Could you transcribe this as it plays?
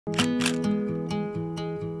I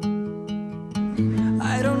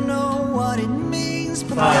don't know what it means,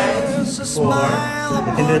 but 5, 4,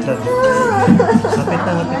 kapit na.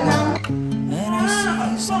 and I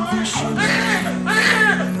see something shimmering.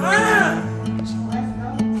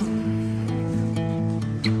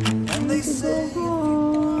 And they say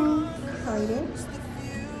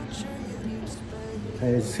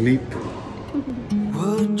I sleep.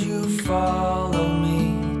 would you follow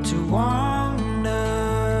me to wonders?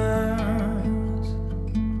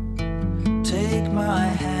 Take my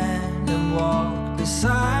hand and walk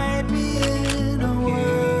beside me in a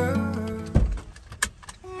world.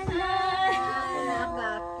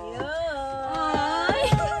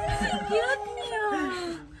 Cute niya.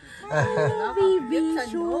 Baby,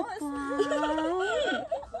 sopa.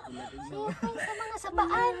 Sa mga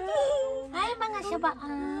sabaan. Ay, mga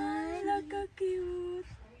sabaan. Nagka-cute.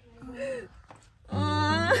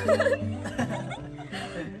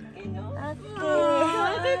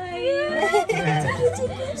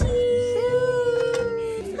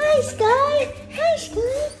 Hi, Sky! Hi,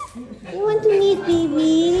 Sky! You want to meet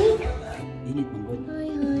baby? Hi,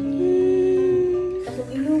 honey.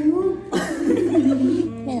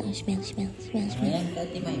 Smell. Smell.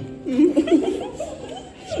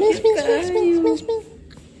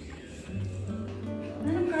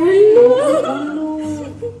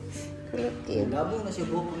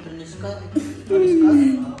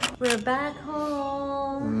 We're back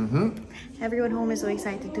home. Everyone home is so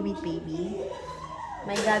excited to meet baby.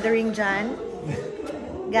 My gathering Jan.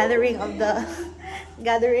 Gathering of the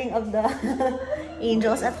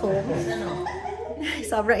angels at home.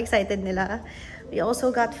 Sobrang excited nila. We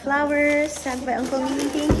also got flowers sent by Uncle Mimi.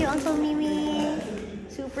 Thank you, Uncle Mimi.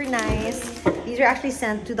 Super nice. These were actually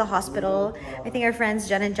sent to the hospital. I think our friends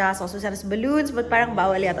Jan and Jas also sent us balloons, but parang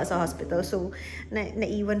bawal yata sa hospital. So,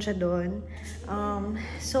 naiwan siya doon.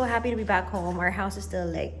 So happy to be back home. Our house is still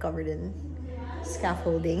like covered in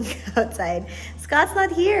scaffolding outside. Scott's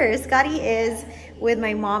not here. Scottie is with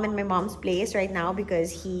my mom in my mom's place right now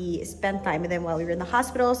because he spent time with him while we were in the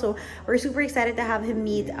hospital. So we're super excited to have him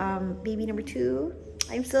meet baby number 2.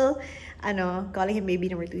 I'm still calling him baby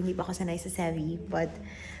number 2. Hindi pa ako sanay sa Sevi, but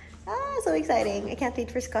so exciting. I can't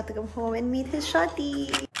wait for Scott to come home and meet his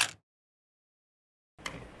shotty.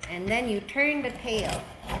 And then you turn the tail.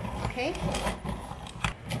 Okay?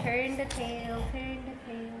 Turn the tail. Okay,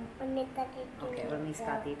 only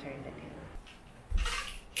Scottie turned the tail.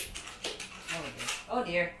 Oh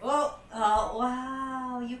dear. Oh,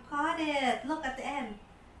 wow. You caught it. Look at the end.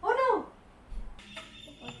 Oh no.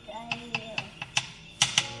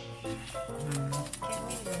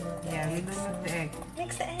 Yeah, we don't have the egg.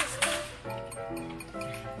 Mix the egg, Scott.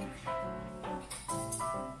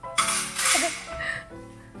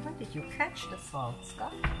 Where did you catch the salt,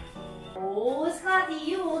 Scott? Oh, Scottie,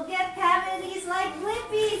 you will get cavities like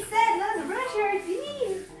Blippi said. Let's brush your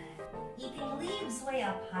teeth. Eating leaves way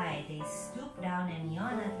up high, they stoop down and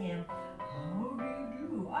yawn at him. How do you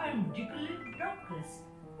do? I'm Dicklet Duckless.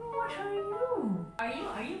 What are you?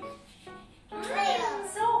 Are you?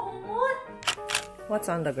 So what? What's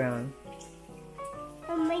on the ground?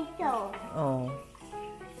 Tomato. Oh.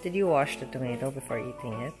 Did you wash the tomato before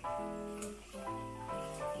eating it?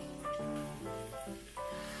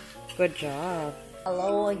 Good job.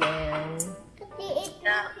 Hello again.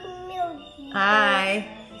 Hi.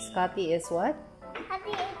 Scottie is what?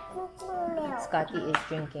 Scottie is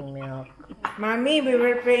drinking milk. Mommy, we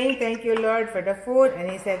were praying, thank you Lord for the food. And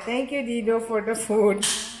he said, thank you Dido for the food.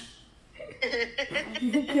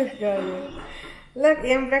 Look,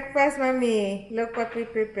 yung breakfast, Mommy. Look what we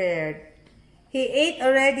prepared. He ate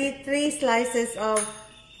already 3 slices of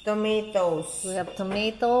tomatoes. We have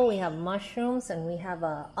tomato, we have mushrooms, and we have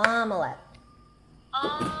a omelette.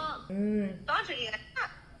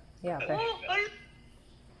 Yeah, okay.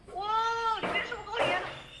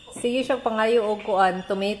 Sige siya pangayo og kuan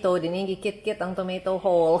tomato dinhi gikit-kit ang tomato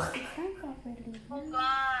whole. Oh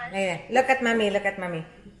God. Ayan, look at Mommy, look at Mommy.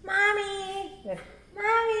 Mommy!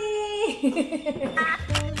 Mommy!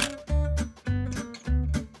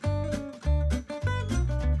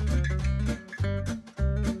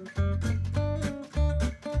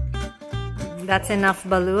 That's enough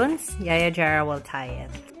balloons. Yaya Jara will tie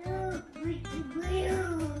it.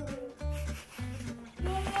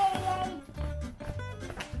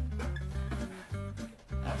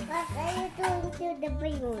 What are you doing to the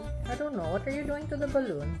balloon? I don't know. What are you doing to the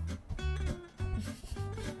balloon?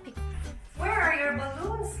 Where are your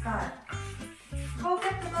balloons, Scott? Go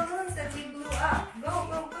get the balloons that we blew up. Go,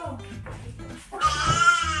 go, go.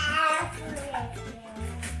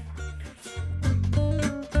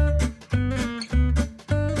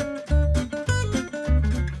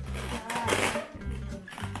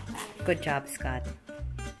 Good job, Scott.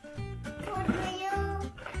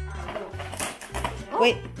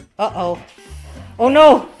 Wait. Uh-oh. Oh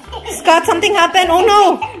no! Scott, something happened! Oh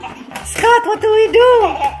no! Scott, what do we do?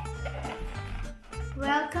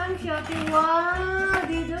 Welcome, Shotty. Wow,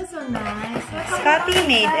 these are so nice. Scottie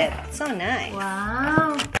made it. So nice.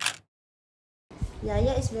 Wow.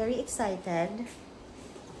 Yaya is very excited.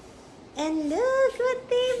 And look what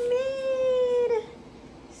they made!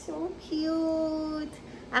 So cute.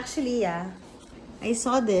 Actually, I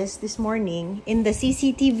saw this morning in the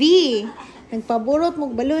CCTV. Nagpaborot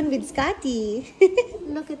mong balloon with Scottie.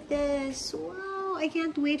 Look at this. Wow, I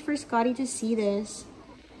can't wait for Scottie to see this.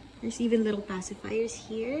 There's even little pacifiers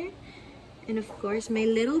here. And of course, my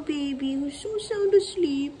little baby who's so sound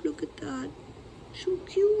asleep. Look at that. So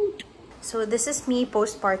cute. So this is me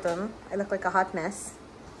postpartum. I look like a hot mess.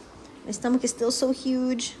 My stomach is still so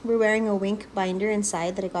huge. We're wearing a Wink binder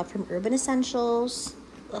inside that I got from Urban Essentials.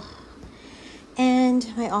 Ugh. And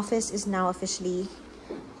my office is now officially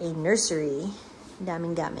a nursery.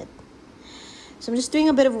 Daming gamit. So I'm just doing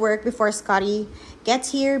a bit of work before Scottie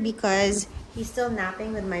gets here because he's still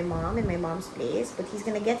napping with my mom in my mom's place. But he's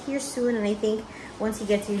gonna get here soon, and I think once he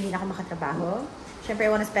gets here, hindi na ako makatrabaho. Syempre, I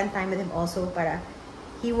want to spend time with him also para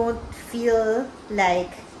he won't feel like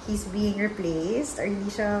he's being replaced, or he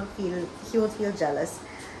won't feel jealous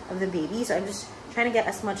of the baby. So I'm just trying to get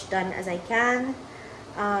as much done as I can.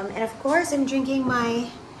 And of course, I'm drinking my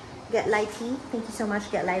Get Light tea. Thank you so much,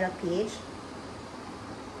 getlight.ph.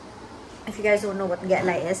 If you guys don't know what Get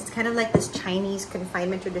Light is, it's kind of like this Chinese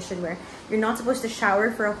confinement tradition where you're not supposed to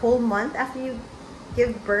shower for a whole month after you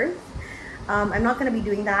give birth. I'm not going to be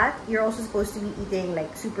doing that. You're also supposed to be eating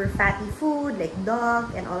like super fatty food, like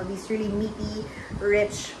dog and all of these really meaty,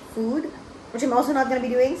 rich food, which I'm also not going to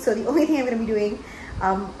be doing. So the only thing I'm going to be doing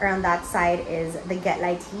around that side is the Get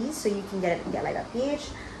Light teas. So you can get it at getlight.ph.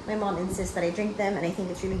 My mom insists that I drink them, and I think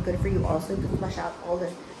it's really good for you also to flush out all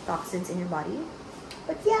the toxins in your body.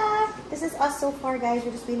 But yeah, this is us so far, guys.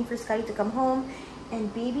 We're just waiting for Scottie to come home.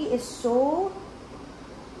 And baby is so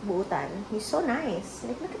buutan. He's so nice.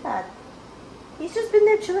 Like, look at that. He's just been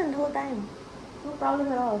there chilling the whole time. No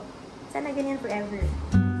problem at all. Sana ganyan forever.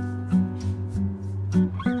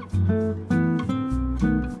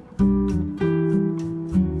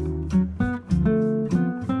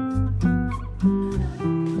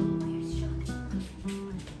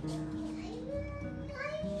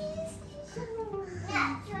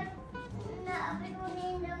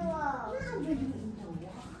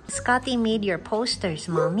 Scottie made your posters,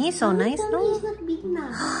 Mommy. So nice, no?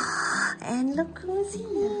 And look who's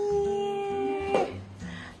here.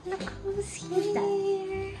 Look who's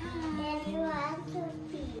here.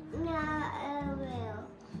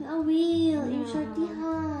 A wheel in Shorty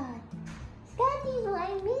hat. Scottie,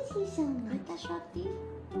 I miss you so much. Shorty.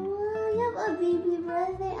 Oh, you have a baby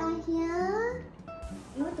brother, Ahia.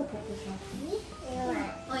 You want to pet the Shorty?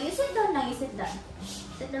 Yeah. Oh, you sit down now. You sit down.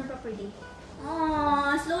 Sit down properly.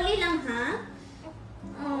 Oh, slowly lang, ha?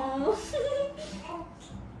 Oh.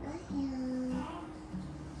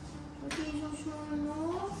 Okay, so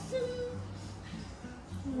small.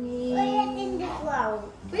 Put it in the ground.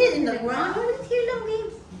 Put it in the ground? Put it here lang,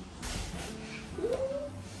 babe. You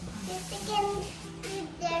can sit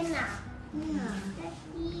there now. Yeah.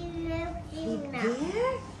 Sleep now.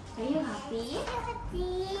 There? Are you happy?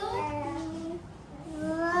 Happy.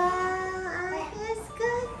 Wow, Ahia,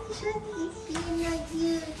 Scottie, Shorty is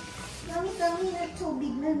pinag-cute. Kami na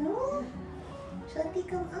tubig na, no? Shorty,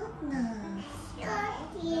 come out na.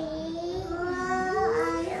 Shorty.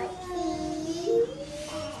 Wow, Shorty.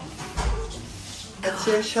 That's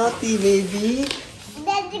your Shotty, baby.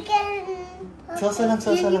 Daddy can... Sosa lang.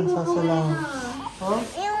 Oh?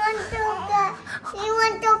 You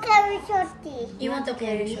want to carry Shorty. You want to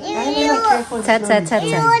carry Shorty? You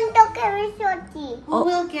want to carry Shorty. Who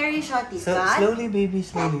will carry Shorty, Scott? Slowly, baby,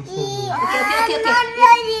 slowly. Okay. I'm not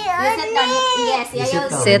ready. Yes, You sit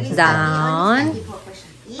down. Sit down.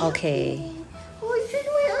 Okay. Oh, should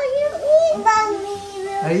we are you? Mommy.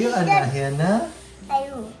 Are you an ahia na?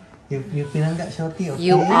 Ayaw. You pinangga Shotty, okay?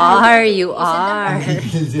 You are.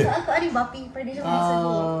 Gigil siya. Ako, ano ba? Pwede siya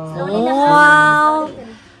Wow.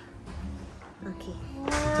 Okay.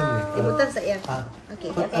 Ito Ibutan sa iya.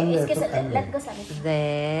 Okay. Put under. Let go sa akin.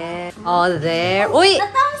 There. Oh, there. Uy!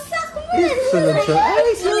 Natamsak mo. Sulod siya.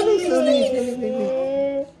 Ay, slowly.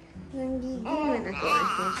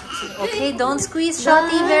 Okay, don't squeeze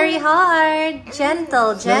Shotty very hard.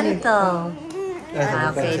 Gentle.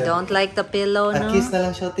 Okay, don't like the pillow, no? Kiss na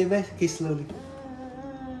lang Shotty, bes. Kiss slowly.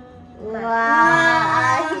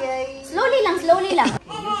 Wow. Slowly lang.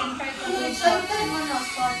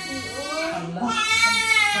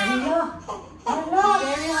 Hello.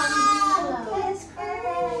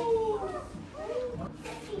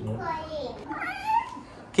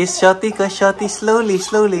 Kiss Shotty, kiss Shotty. Slowly,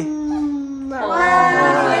 slowly. Wow.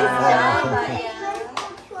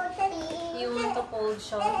 You want to hold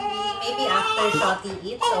Shotty? Maybe after Shotty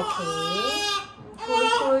eats, okay?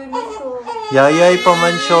 Yayay pa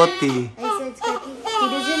man Shotty. I said, Scottie, he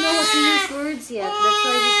doesn't know how to use words yet. That's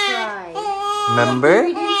why he cried. Remember?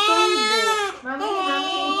 Mommy,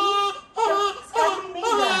 Scottie made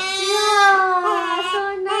that. Yeah, so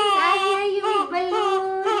nice. Ahia, you made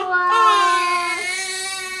balloon. Wow.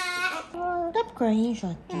 Stop crying,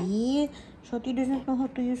 Shotty. Shotty doesn't know how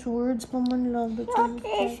to use words. Come on, love. That's why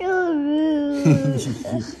It's so rude.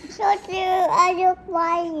 Shotty, are you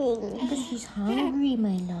crying? because he's hungry,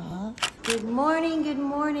 my love. Good morning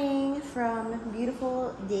from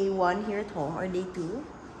beautiful day 1 here at home, or day 2.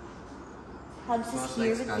 Hubs is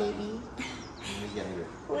here with baby,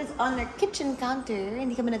 who is on our kitchen counter.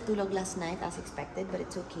 Hindi kami natulog last night as expected, but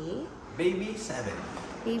it's okay. Baby 7.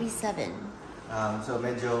 Baby 7. So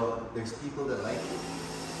medyo, there's people that like it.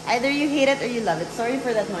 Either you hate it or you love it. Sorry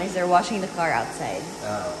for that noise. They're washing the car outside.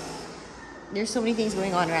 There's so many things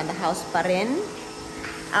going on around the house pa rin.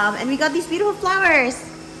 And we got these beautiful flowers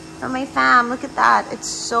from my fam. Look at that. It's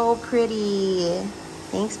so pretty.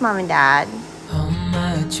 Thanks, Mom and Dad. Oh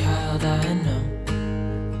my child, I know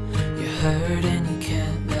you're hurt and you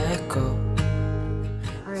can't let go.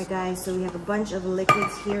 Alright guys, so we have a bunch of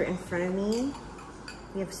liquids here in front of me.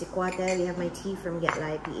 We have Sikwate, we have my tea from Get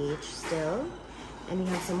Light PH still. And we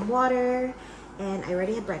have some water. And I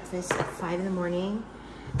already had breakfast at 5 in the morning.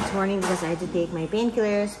 This morning because I had to take my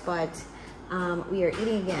painkillers, but we are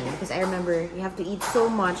eating again because I remember you have to eat so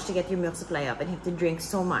much to get your milk supply up and you have to drink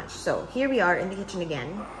so much. So here we are in the kitchen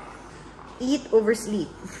again. Eat over sleep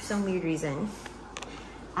for some weird reason.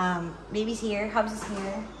 Baby's here, Hubs is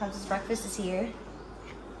here, Hubs' breakfast is here.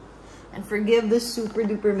 And forgive the super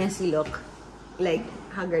duper messy look. Like,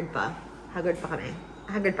 haggard pa. Haggard pa kami.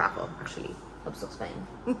 Haggard pa ako, actually. Hubs looks fine.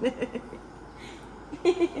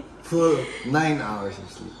 Full 9 hours of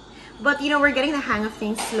sleep. But you know, we're getting the hang of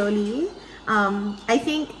things slowly. I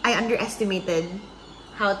think I underestimated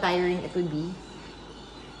how tiring it would be.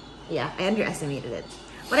 Yeah, I underestimated it.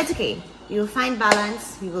 But it's okay. We will find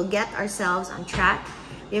balance. We will get ourselves on track.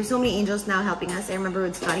 We have so many angels now helping us. I remember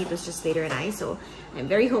with Scottie, it was just Slater and I. So I'm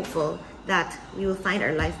very hopeful that we will find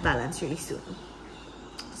our life balance really soon.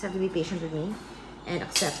 Just have to be patient with me and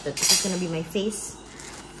accept that this is going to be my face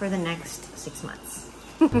for the next 6 months.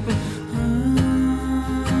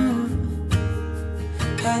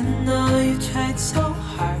 I know you tried so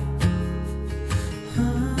hard.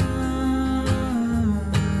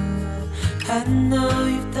 I know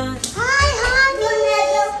you've done. Hi, honey.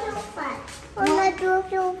 Wanna do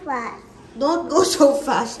so fast. Don't go so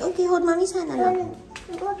fast. Okay, hold mommy's hand. Ano?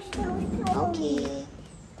 Go so Okay.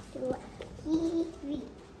 TV.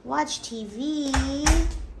 Watch TV.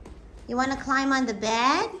 You want to climb on the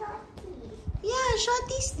bed? Yeah,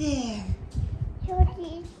 Shotty's there.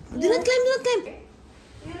 Shorty. Do not climb, do not climb.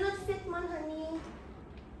 You're not fit, man, honey.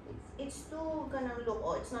 It's too gonna look.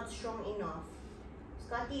 Oh, it's not strong enough.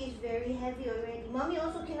 Scottie is very heavy already. Mommy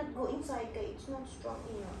also cannot go inside, guys. It's not strong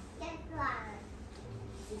enough. That's one.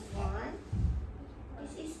 This one.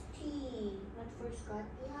 This is tea, not for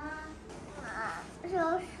Scottie.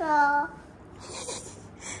 So.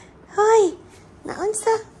 Hi.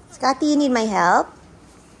 Naunsa? Scottie, you need my help?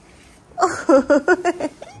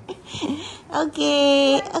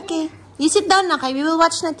 Okay. Okay. You sit down na, kay. We will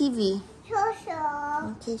watch na TV. So.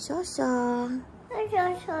 Okay, so. Shorty.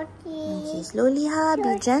 Okay, slowly ha.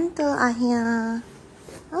 Be gentle, ahia.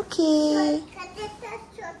 Okay.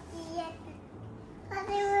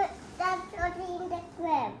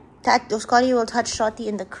 Scottie will touch Shotty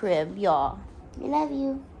in the crib. Yeah. We love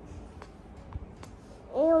you.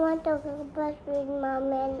 You want to go bus with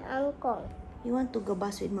mommy and uncle? You want to go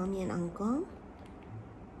bus with mommy and uncle?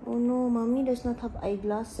 Oh no, mommy does not have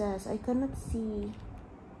eyeglasses. I cannot see.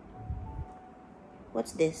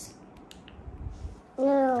 What's this?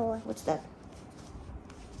 No. What's that?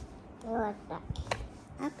 What's that?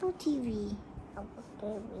 Apple TV.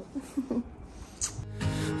 Baby.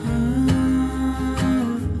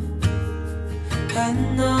 I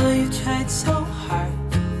know you tried so hard.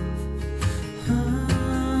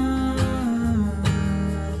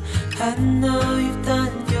 I know you've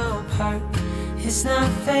done your part. It's not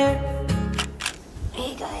fair.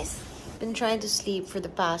 Hey guys, I've been trying to sleep for the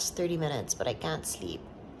past 30 minutes, but I can't sleep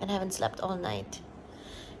and haven't slept all night.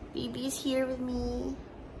 Baby's here with me.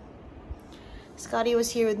 Scottie was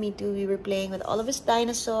here with me too. We were playing with all of his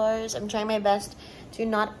dinosaurs. I'm trying my best to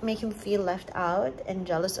not make him feel left out and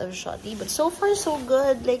jealous of Shotty, but so far so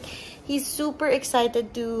good. Like, he's super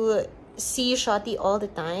excited to see Shotty all the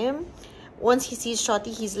time. Once he sees Shotty,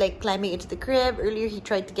 he's like climbing into the crib. Earlier, he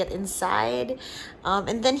tried to get inside.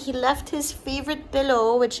 And then he left his favorite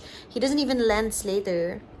pillow, which he doesn't even lend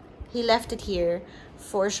later. He left it here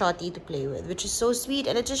for Shotty to play with, which is so sweet.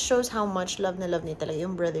 And it just shows how much love niya talaga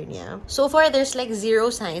yung brother niya. So far, there's like 0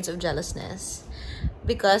 signs of jealousness.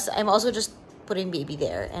 Because I'm also just putting baby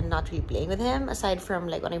there and not really playing with him, aside from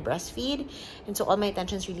like when I breastfeed. And so all my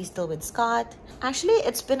attention is really still with Scott. Actually,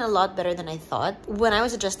 it's been a lot better than I thought. When I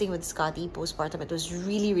was adjusting with Scottie postpartum, it was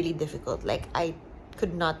really, really difficult. Like, I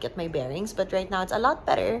could not get my bearings, but right now it's a lot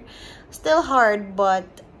better. Still hard, but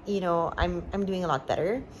you know, I'm doing a lot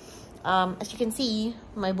better. As you can see,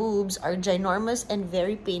 my boobs are ginormous and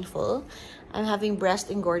very painful. I'm having breast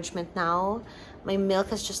engorgement now. My milk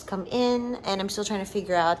has just come in, and I'm still trying to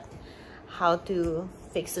figure out how to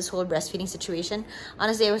fix this whole breastfeeding situation.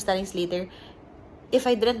 Honestly, I was telling Slater, if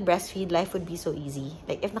I didn't breastfeed, life would be so easy.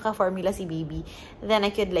 Like, if naka-formula si baby, then I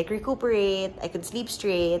could like recuperate, I could sleep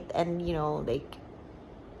straight, and you know, like,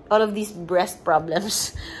 all of these breast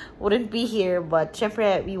problems wouldn't be here. But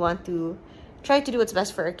syempre, we want to try to do what's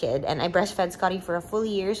best for our kid. And I breastfed Scottie for a full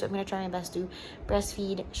year, so I'm gonna try my best to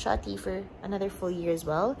breastfeed Shotty for another full year as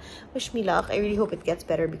well. Wish me luck. I really hope it gets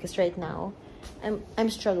better, because right now I'm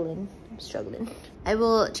struggling. I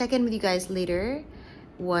will check in with you guys later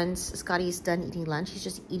once Scottie is done eating lunch. He's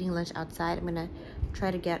just eating lunch outside. I'm gonna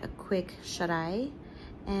try to get a quick shut-eye,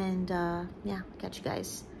 and yeah, catch you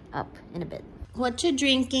guys up in a bit. What you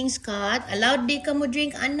drinking, Scott? Allowed di ka mo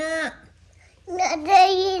drink, anak? Not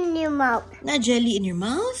jelly in your mouth. Not jelly in your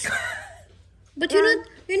mouth? But you're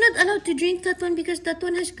not allowed to drink that one because that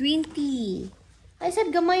one has green tea. I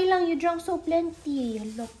said gamay lang, you drank so plenty.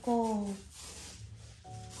 Loko.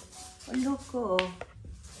 Loko.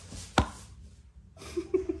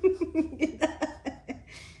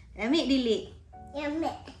 Amik dili.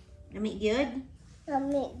 Yummy. Amik good?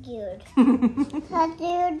 Yummy good. How do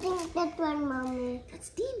you drink that one, Mommy?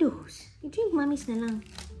 That's Dido's. You drink mommy's na lang.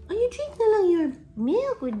 Oh, you drink na lang your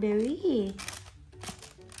milk with berry.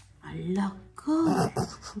 Alaka.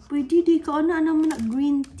 Pwede di ka na naman na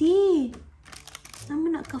green tea.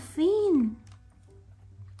 Naman na caffeine.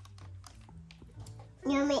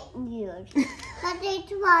 Yummy good. How do you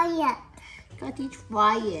try it? Got to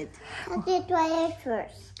try it. How do you try it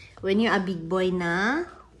first? When you're a big boy na,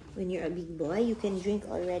 you can drink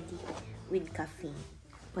already with caffeine.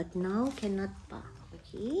 But now, cannot pa.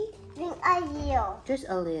 Okay? Drink ahia. Just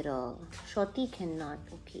a little. Shotty cannot,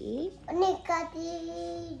 okay? Only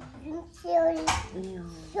Scottie drink chili. Yeah.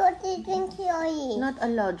 Scottie drink chili. Not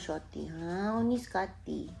allowed, Shotty, huh? Only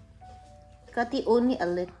Scotty. Scotty, only a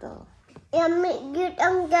little. Yummy good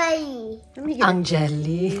ang jelly. Ang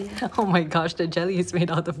jelly. Oh my gosh, the jelly is made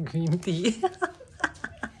out of green tea.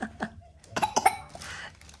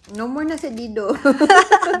 No more na sa Dido.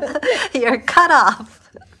 You're cut off.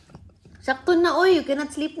 Sakto na, oy. You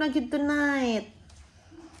cannot sleep na good tonight.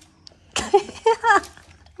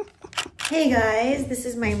 Hey guys, this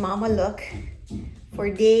is my mama look for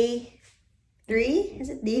day 3. Is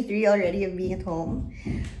it day 3 already of being at home?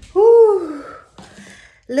 Whew.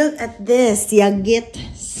 Look at this,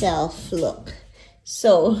 Yagit self look.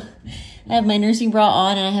 So, I have my nursing bra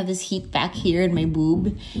on and I have this heat pack here in my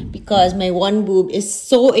boob because my one boob is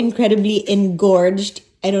so incredibly engorged.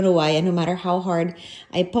 I don't know why, and no matter how hard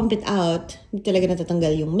I pump it out, hindi talaga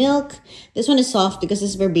natatanggal yung milk. This one is soft because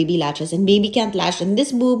this is where baby latches, and baby can't latch in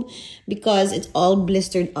this boob because it's all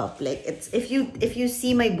blistered up. Like, it's if you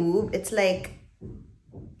see my boob, it's like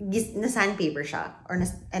na sandpaper siya, or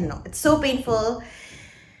I don't know. It's so painful.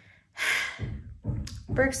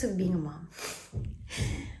 Perks of being a mom.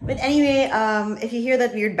 But anyway, if you hear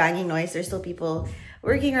that weird banging noise, there's still people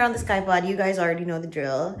working around the Skypod. You guys already know the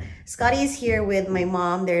drill. Scottie is here with my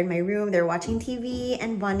mom. They're in my room. They're watching TV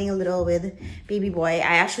and bonding a little with baby boy.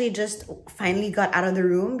 I actually just finally got out of the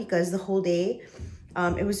room because the whole day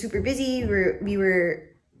it was super busy. We were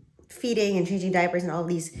feeding and changing diapers and all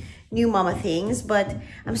these new mama things. But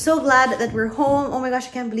I'm so glad that we're home. Oh my gosh, I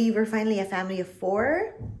can't believe we're finally a family of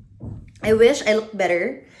 4. I wish I looked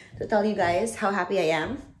better to tell you guys how happy I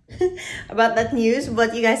am about that news,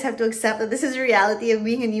 but you guys have to accept that this is the reality of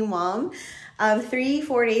being a new mom.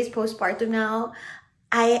 3-4 days postpartum now.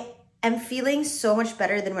 I am feeling so much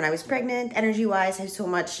better than when I was pregnant. Energy-wise, I have so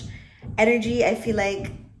much energy. I feel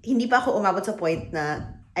like hindi pa ako umabot sa point na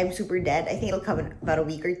I'm super dead. I think it'll come in about a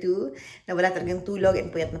week or 2 na wala talagang tulog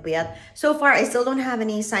and puyat na puyat. So far, I still don't have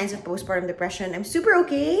any signs of postpartum depression. I'm super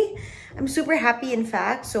okay. I'm super happy, in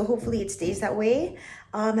fact. So hopefully it stays that way.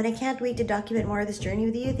 And I can't wait to document more of this journey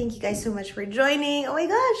with you. Thank you guys so much for joining. Oh my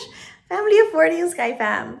gosh, family of 40 and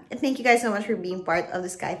Skyfam. And thank you guys so much for being part of the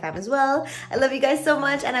Skyfam as well. I love you guys so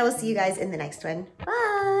much, and I will see you guys in the next one.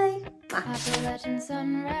 Bye! Appalachian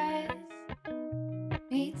sunrise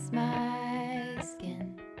meets my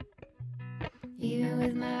skin. Even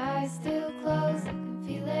with my eyes still closed,